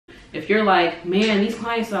If you're like, man, these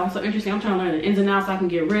clients sound so interesting, I'm trying to learn the ins and outs so I can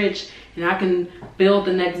get rich and I can build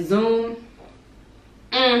the next Zoom.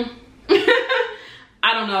 I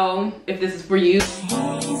don't know if this is for you.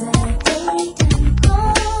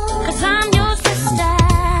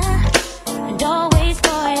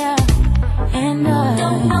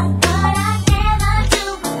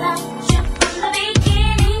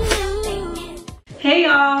 Hey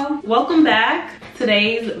y'all, welcome back.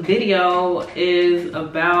 Today's video is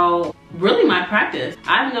about really my practice.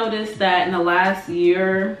 I've noticed that in the last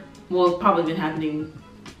year, well, it's probably been happening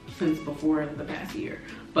since before the past year,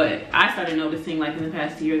 but I started noticing like in the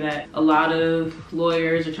past year that a lot of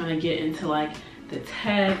lawyers are trying to get into like the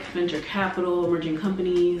tech, venture capital, emerging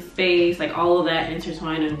companies space, like all of that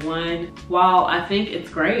intertwined in one. While I think it's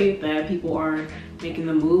great that people are making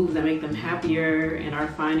the moves that make them happier and are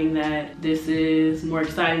finding that this is more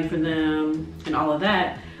exciting for them and all of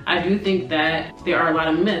that, I do think that there are a lot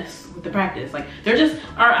of myths with the practice. Like they're just,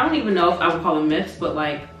 or I don't even know if I would call them myths, but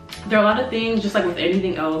like there are a lot of things, just like with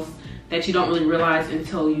anything else, that you don't really realize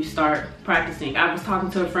until you start practicing. I was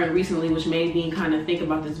talking to a friend recently, which made me kind of think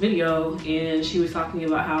about this video, and she was talking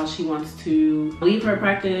about how she wants to leave her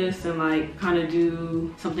practice and like kind of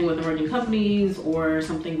do something with emerging companies or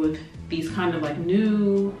something with these kind of like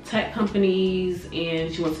new tech companies,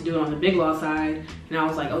 and she wants to do it on the big law side. And I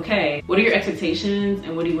was like, okay, what are your expectations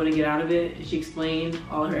and what do you want to get out of it? And she explained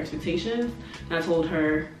all her expectations, and I told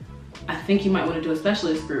her, I think you might want to do a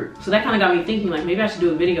specialist group. So that kind of got me thinking like maybe I should do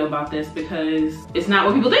a video about this, because it's not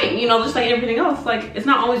what people think, you know, just like everything else. Like it's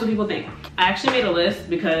not always what people think. I actually made a list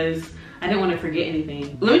because I didn't want to forget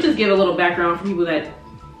anything. Let me just give a little background for people that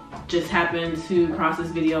just happened to cross this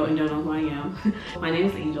video and don't know who I am. My name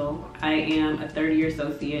is Angel. I am a third-year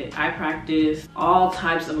associate. I practice all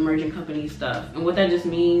types of emerging company stuff. And what that just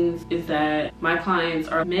means is that my clients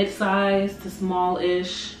are mid-sized to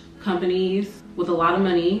small-ish companies with a lot of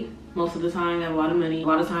money. Most of the time they have a lot of money. A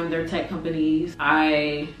lot of time they're tech companies.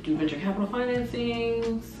 I do venture capital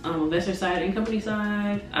financings, investor side and company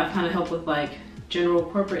side. I've kind of helped with like general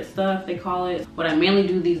corporate stuff, they call it. What I mainly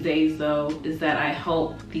do these days though is that I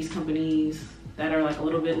help these companies that are like a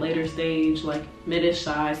little bit later stage, like mid-ish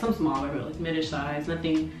size, some smaller, but like mid-ish size,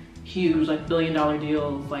 nothing huge, like billion-dollar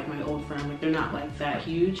deals like my old firm. Like they're not like that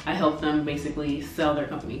huge. I help them basically sell their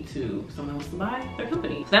company to someone who wants to buy their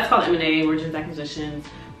company. So that's called M&A, mergers and acquisitions.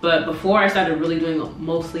 But before I started really doing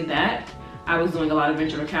mostly that, I was doing a lot of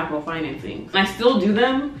venture capital financing. And I still do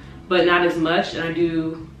them, but not as much. And I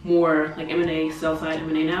do more like M&A, sell side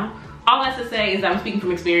M&A now. All that's to say is that I'm speaking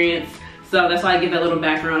from experience. So that's why I give that little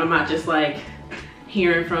background. I'm not just like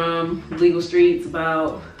hearing from legal streets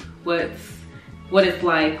about what it's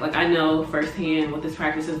like. Like I know firsthand what this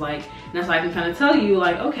practice is like. And that's why I can kind of tell you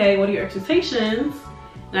like, okay, what are your expectations?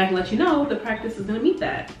 And I can let you know the practice is gonna meet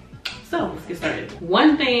that. So let's get started.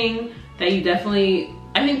 One thing that you definitely,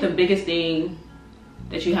 I think the biggest thing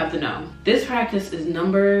that you have to know, this practice is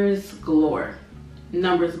numbers galore.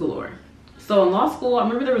 Numbers galore. So in law school, I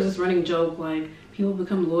remember there was this running joke like people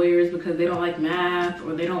become lawyers because they don't like math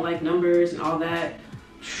or they don't like numbers and all that.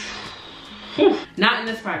 Not in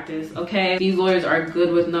this practice, okay? These lawyers are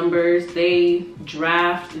good with numbers. They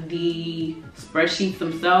draft the spreadsheets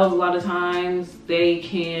themselves a lot of times. They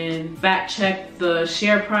can fact check the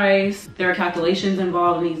share price. There are calculations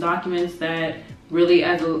involved in these documents that really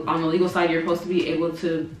on the legal side you're supposed to be able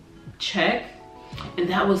to check. And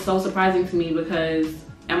that was so surprising to me because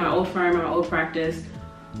at my old firm, my old practice,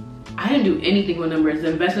 I didn't do anything with numbers. The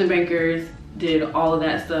investment bankers did all of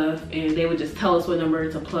that stuff, and they would just tell us what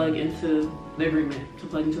number to plug into the agreement, to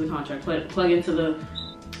plug into the contract, plug into the,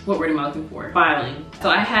 what word am I looking for? Filing. So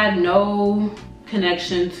I had no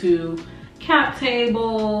connection to cap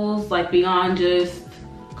tables, like beyond just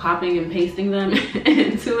copying and pasting them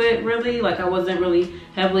into it really. Like I wasn't really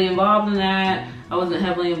heavily involved in that. I wasn't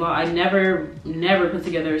heavily involved. I never put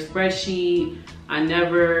together a spreadsheet. I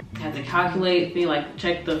never had to calculate, like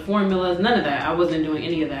check the formulas, none of that. I wasn't doing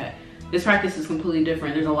any of that. This practice is completely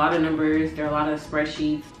different. There's a lot of numbers, there are a lot of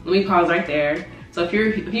spreadsheets. Let me pause right there. So if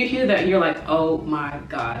you hear that and you're like, oh my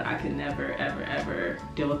God, I could never, ever, ever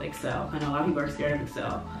deal with Excel. I know a lot of people are scared of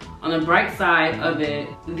Excel. On the bright side of it,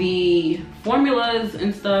 the formulas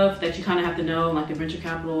and stuff that you kind of have to know, like the venture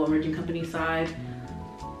capital, emerging company side,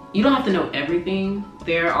 you don't have to know everything.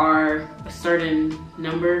 There are a certain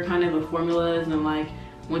number kind of formulas, and like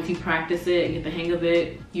once you practice it and get the hang of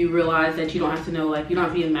it, you realize that you don't have to know, like you don't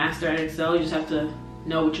have to be a master at Excel, you just have to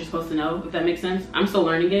know what you're supposed to know, if that makes sense. I'm still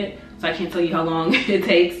learning it, so I can't tell you how long it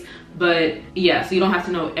takes, but yeah, so you don't have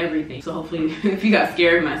to know everything. So hopefully if you got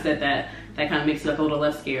scared when I said that, that kind of makes it look a little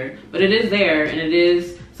less scared. But it is there, and it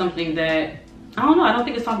is something that I don't know, I don't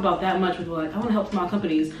think it's talked about that much with like, I want to help small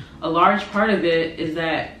companies. A large part of it is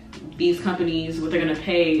that these companies, what they're going to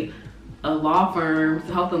pay a law firm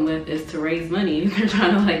to help them with is to raise money. They're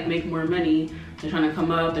trying to like make more money. They're trying to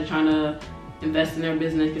come up, they're trying to invest in their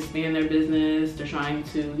business, expand their business. They're trying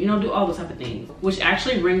to, you know, do all those type of things. Which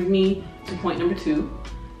actually brings me to point number 2.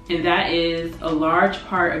 And that is a large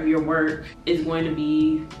part of your work is going to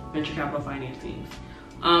be venture capital financings.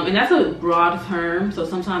 And that's a broad term. So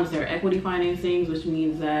sometimes they're equity financings, which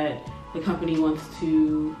means that the company wants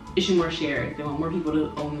to issue more shares. They want more people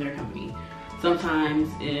to own their company. Sometimes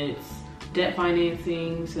it's debt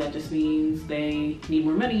financing, so that just means they need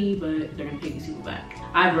more money, but they're gonna pay these people back.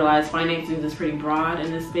 I've realized financing is pretty broad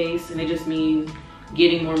in this space, and it just means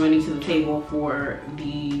getting more money to the table for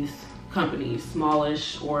these companies,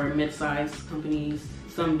 smallish or mid-sized companies,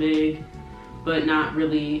 some big, but not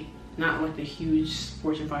really, not like the huge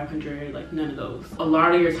Fortune 500, like none of those. A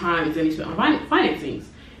lot of your time is gonna be spent on financings.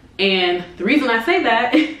 And the reason I say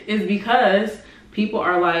that is because people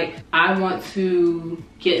are like, I want to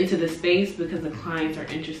get into this space because the clients are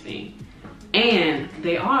interesting. And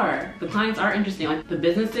they are. The clients are interesting. Like the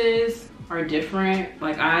businesses are different.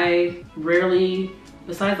 Like I rarely,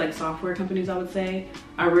 besides like software companies, I would say,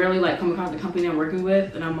 I rarely like come across the company I'm working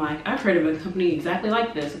with and I'm like, I've heard of a company exactly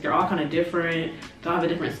like this. Like they're all kind of different. They all have a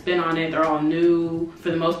different spin on it. They're all new.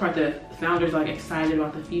 For the most part, the founders are like excited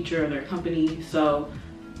about the future of their company. So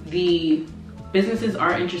the businesses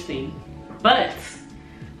are interesting. But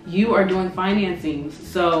you are doing financings.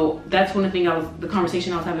 So that's one of the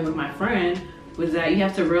conversation I was having with my friend was that you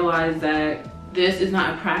have to realize that this is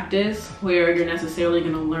not a practice where you're necessarily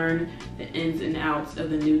gonna learn the ins and outs of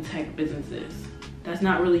the new tech businesses. That's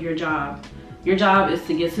not really your job. Your job is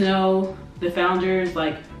to get to know the founders,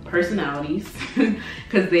 like personalities,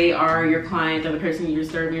 because they are your client, they're the person you're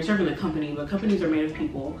serving. You're serving the company, but companies are made of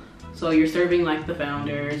people. So you're serving like the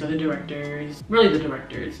founders or the directors, really the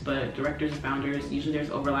directors, but directors and founders, usually there's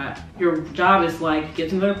overlap. Your job is like get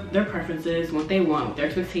to know their preferences, what they want, their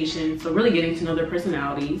expectations. So really getting to know their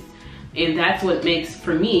personalities. And that's what makes,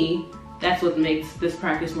 for me, that's what makes this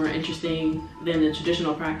practice more interesting than the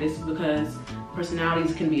traditional practice, because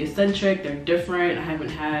personalities can be eccentric, they're different.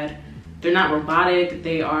 They're not robotic,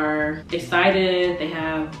 they are excited, they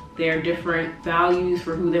have their different values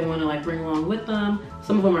for who they want to like bring along with them.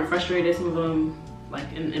 Some of them are frustrated, some of them,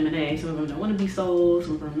 like in M&A, some of them don't want to be sold,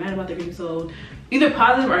 some of them are mad about their getting sold. Either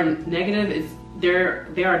positive or negative, there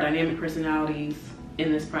are dynamic personalities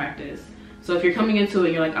in this practice. So if you're coming into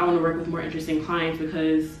it, you're like, I want to work with more interesting clients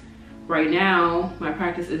because right now my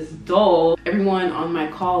practice is dull. Everyone on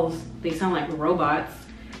my calls, they sound like robots,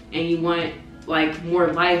 and you want like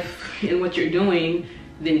more life in what you're doing,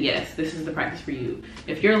 then yes, this is the practice for you.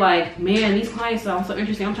 If you're like, man, these clients sound so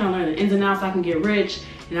interesting, I'm trying to learn the ins and outs so I can get rich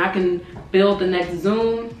and I can build the next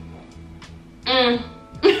Zoom, I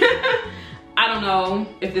don't know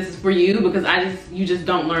if this is for you, because you just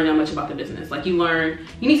don't learn that much about the business. Like you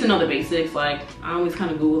need to know the basics. Like I always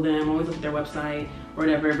kind of Google them, I always look at their website or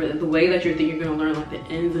whatever, but the way that you're thinking you're gonna learn like the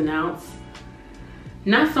ins and outs,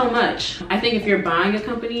 not so much. I think if you're buying a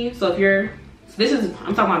company, so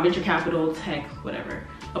I'm talking about venture capital, tech, whatever.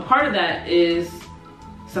 A part of that is,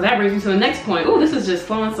 so that brings me to the next point. Oh, this is just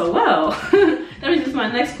flowing so well. That brings me to my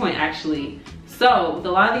next point actually. So with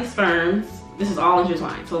a lot of these firms, this is all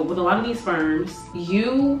intertwined. So with a lot of these firms,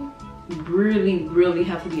 you really, really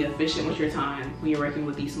have to be efficient with your time when you're working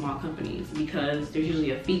with these small companies, because there's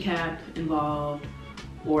usually a fee cap involved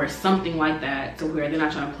or something like that, to where they're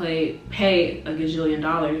not trying to pay a gajillion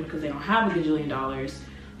dollars because they don't have a gajillion dollars.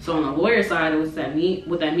 So on the lawyer side,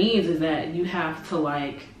 what that means is that you have to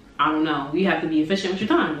like, I don't know, you have to be efficient with your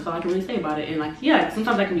time. That's all I can really say about it. And like, yeah,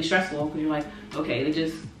 sometimes that can be stressful because you're like,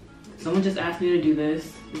 okay, someone just asked me to do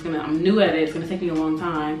this. I'm new at it, it's gonna take me a long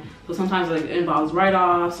time. So sometimes like it involves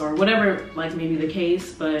write-offs or whatever, like maybe the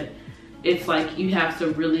case, but it's like you have to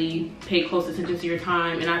really pay close attention to your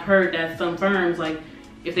time. And I've heard that some firms, like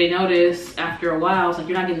if they notice after a while, it's like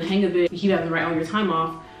you're not getting the hang of it, you keep having to write all your time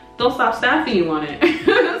off, they'll stop staffing you on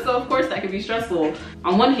it. So of course that could be stressful.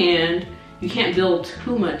 On one hand, you can't bill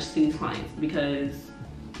too much to these clients because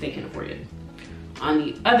they can afford it. On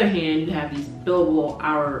the other hand, you have these billable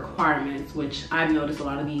hour requirements, which I've noticed a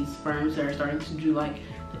lot of these firms that are starting to do like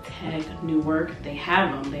the tech, new work, they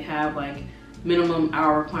have them. They have like minimum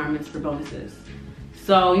hour requirements for bonuses.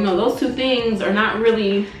 So, you know, those two things are not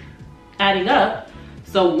really adding up.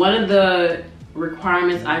 So one of the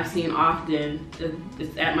requirements I've seen often,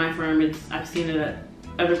 it's at my firm, I've seen it at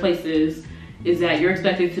other places, is that you're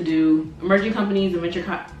expected to do emerging companies and venture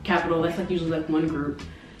capital. That's like usually like one group.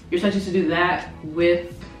 You're expected to do that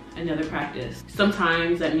with another practice.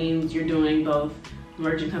 Sometimes that means you're doing both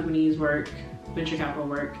emerging companies work, venture capital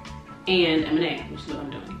work, and M&A, which is what I'm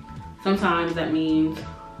doing. Sometimes that means,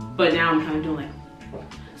 but now I'm kind of doing like,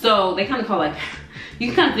 so they kind of call like, you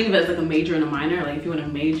can kind of think of it as like a major and a minor. Like if you want to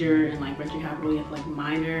major in like venture capital, you have to like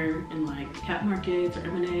minor in like cap markets or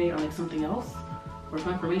M&A or like something else, or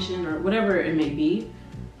fund formation or whatever it may be.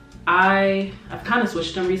 I've kind of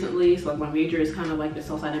switched them recently. So like my major is kind of like the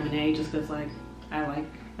sell-side M&A just because like I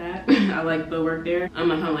like that. I like the work there. I'm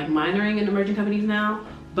kind of like minoring in emerging companies now,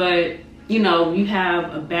 but you know, you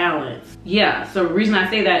have a balance. Yeah, so the reason I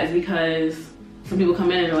say that is because some people come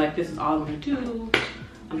in and they're like, this is all I'm gonna do.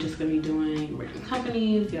 I'm just gonna be doing emerging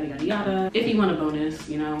companies, yada, yada, yada. If you want a bonus,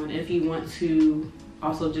 you know, and if you want to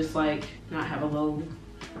also just like not have a low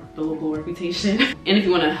billable reputation. And if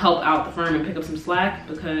you wanna help out the firm and pick up some slack,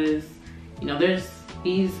 because, you know, these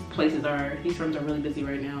firms are really busy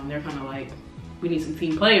right now, and they're kind of like, we need some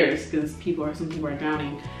team players because some people are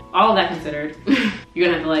drowning. All of that considered, you're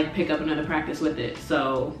gonna have to like pick up another practice with it.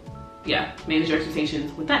 So yeah, manage your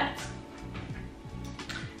expectations with that.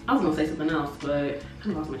 I was gonna say something else, but I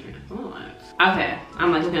kind of lost my train of thought. Okay,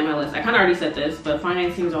 I'm like looking at my list. I kind of already said this, but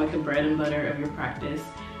financings are like the bread and butter of your practice.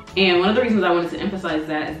 And one of the reasons I wanted to emphasize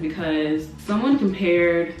that is because someone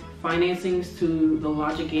compared financings to the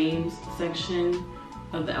logic games section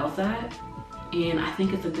of the LSAT. And I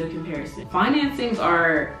think it's a good comparison. Financings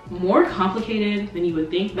are more complicated than you would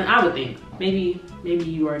think, than I would think. Maybe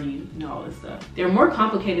you already know all this stuff. They're more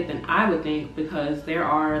complicated than I would think because there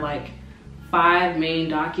are like 5 main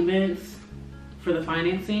documents for the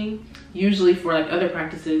financing. Usually for like other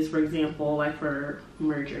practices, for example, like for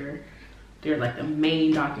merger, they're like the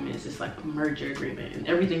main document is just like a merger agreement, and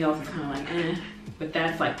everything else is kind of like eh, but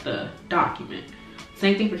that's like the document.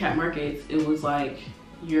 Same thing for cap markets. It was like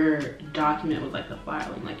your document was like the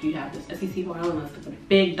filing, like you have this SEC filing, that's like a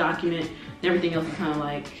big document, and everything else is kind of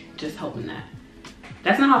like just helping that.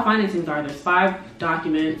 That's not how financings are. There's 5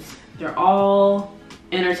 documents. They're all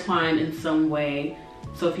intertwined in some way.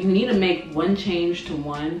 So if you need to make one change to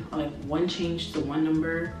one, or like one change to one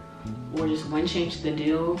number, or just one change to the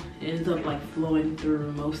deal, it ends up like flowing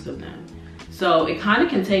through most of them. So it kind of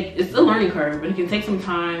can take, it's a learning curve, but it can take some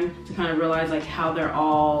time to kind of realize like how they're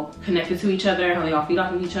all connected to each other, how they all feed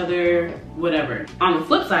off of each other, whatever. On the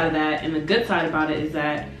flip side of that, and the good side about it, is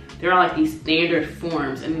that there are like these standard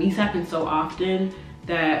forms, and these happen so often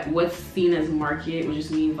that what's seen as market, which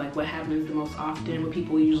just means like what happens the most often, what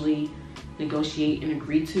people usually negotiate and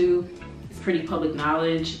agree to, it's pretty public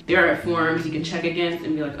knowledge. There are forms you can check against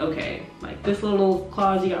and be like, okay, like this little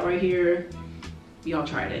clause you got right here, y'all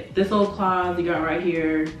tried it. This little clause you got right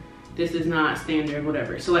here, this is not standard,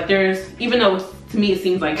 whatever. So like there's, even though to me it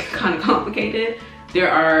seems like kind of complicated, there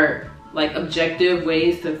are like objective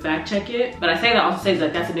ways to fact check it. But I say that also says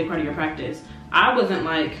that that's a big part of your practice. I wasn't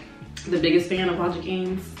like the biggest fan of logic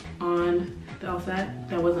games on the LSAT.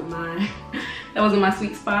 That wasn't my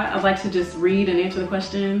sweet spot. I like to just read and answer the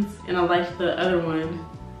questions, and I like the other one,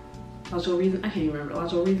 logical reason. I can't even remember,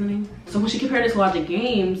 logical reasoning. So when she compared it to logic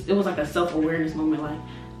games, it was like a self-awareness moment, like,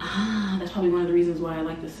 that's probably one of the reasons why I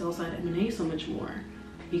like the sell-side M&A so much more,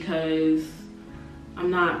 because I'm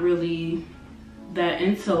not really that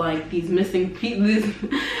into like these missing pieces,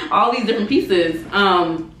 all these different pieces.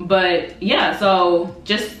 But yeah, so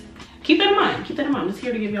just keep that in mind. Keep that in mind. I'm just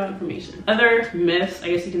here to give y'all information. Other myths, I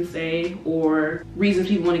guess you can say, or reasons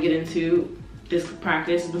people want to get into this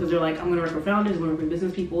practice is because they're like, I'm gonna work with founders, I'm gonna work with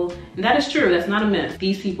business people. And that is true, that's not a myth.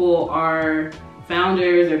 These people are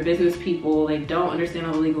founders, they're business people, they don't understand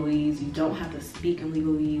all the legalese. You don't have to speak in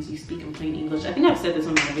legalese, you speak in plain English. I think I've said this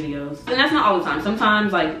in my videos. And that's not all the time.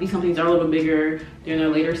 Sometimes like these companies are a little bit bigger, they're in their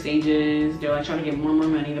later stages, they're like trying to get more and more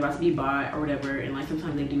money, they're about to be bought or whatever. And like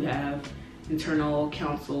sometimes they do have internal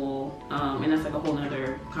counsel, and that's like a whole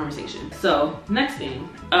nother conversation. So next thing,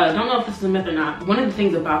 don't know if this is a myth or not. One of the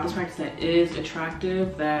things about this practice that is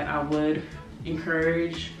attractive that I would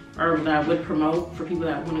encourage or that I would promote for people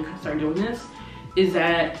that want to start doing this is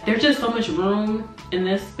that there's just so much room in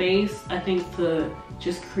this space, I think, to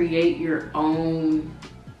just create your own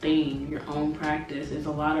thing, your own practice. There's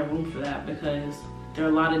a lot of room for that because there are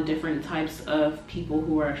a lot of different types of people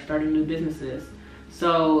who are starting new businesses.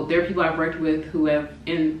 So there are people I've worked with who have,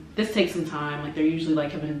 and this takes some time, like they're usually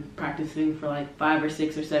like have been practicing for like 5 or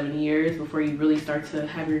 6 or 7 years before you really start to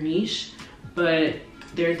have your niche. But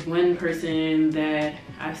there's one person that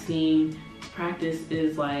I've seen practice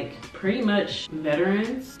is like pretty much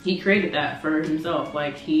veterans. He created that for himself.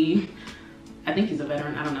 Like I think he's a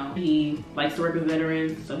veteran, I don't know. He likes to work with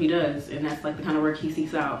veterans, so he does. And that's like the kind of work he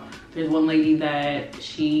seeks out. There's one lady that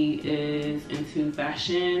she is into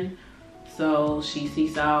fashion. So she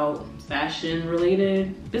seeks out fashion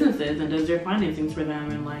related businesses and does their financings for them,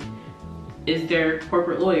 and like is their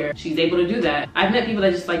corporate lawyer. She's able to do that. I've met people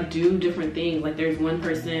that just like do different things. Like there's one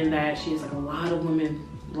person that she has like a lot of women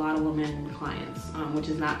clients, which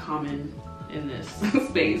is not common in this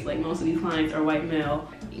space. Like most of these clients are white male.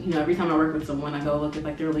 You know, every time I work with someone, I go look at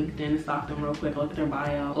like their LinkedIn, stalk them real quick, look at their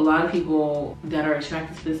bio. A lot of people that are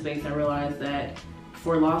attracted to this space, I realize that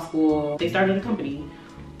for law school, they started a company.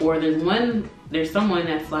 Or there's someone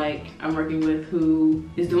that's like I'm working with who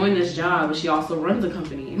is doing this job, but she also runs a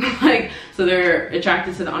company. Like, so they're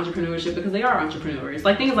attracted to the entrepreneurship because they are entrepreneurs,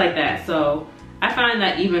 like things like that. So I find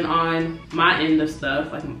that even on my end of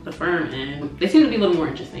stuff, like the firm end, they seem to be a little more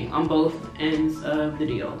interesting on both ends of the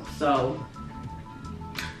deal. So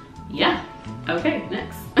yeah, okay,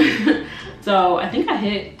 next. So I think I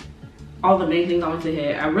hit all the main things I wanted to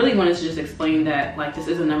hit. I really wanted to just explain that like this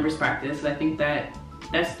is a numbers practice. I think that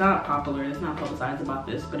that's not popular, it's not publicized about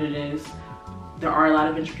this, but it is. There are a lot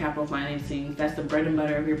of venture capital financing. That's the bread and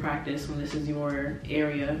butter of your practice when this is your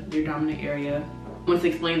area, your dominant area. I want to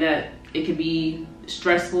explain that it could be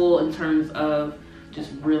stressful in terms of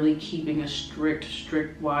just really keeping a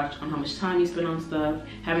strict watch on how much time you spend on stuff.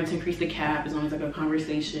 Having to increase the cap is always like a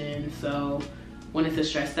conversation. So wanted to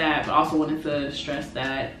stress that, but also wanted to stress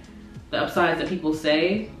that the upsides that people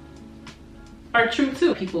say are true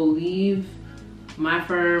too. People leave my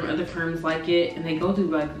firm, other firms like it, and they go do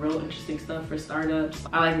like real interesting stuff for startups.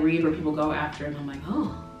 I like read where people go after, and I'm like,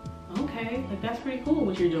 oh, okay, like that's pretty cool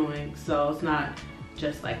what you're doing. So it's not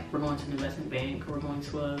just like we're going to an investment bank or we're going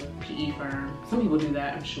to a PE firm. Some people do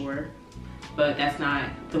that, I'm sure, but that's not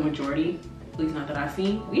the majority, at least not that I've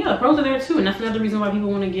seen. Yeah, the pros are there too, and that's another reason why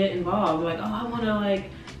people want to get involved. They're like, oh, I want to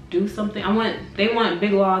like do something. They want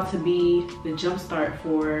Big Law to be the jump start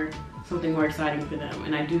for something more exciting for them,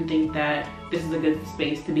 and I do think that this is a good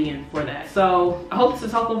space to be in for that. So I hope this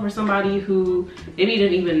is helpful for somebody who maybe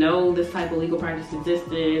didn't even know this type of legal practice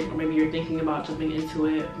existed, or maybe you're thinking about jumping into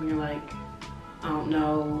it and you're like, I don't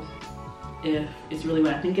know if it's really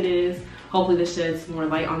what I think it is. Hopefully this sheds more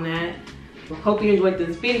light on that. Hope you enjoyed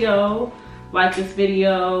this video. Like this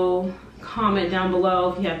video, comment down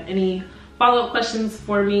below if you have any follow-up questions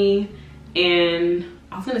for me, and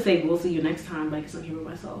I was gonna say we'll see you next time, but I guess I'm here with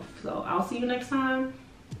myself. So I'll see you next time,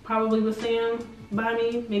 probably with Sam by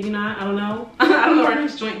me, maybe not, I don't know. I don't know our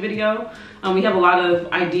next joint video. We have a lot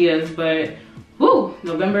of ideas, but whoo,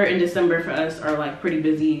 November and December for us are like pretty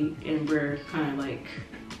busy, and we're kind of like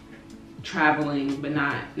traveling, but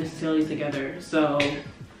not necessarily together. So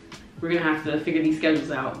we're gonna have to figure these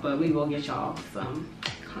schedules out, but we will get y'all some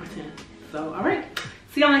content. So all right,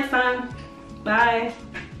 see y'all next time, bye.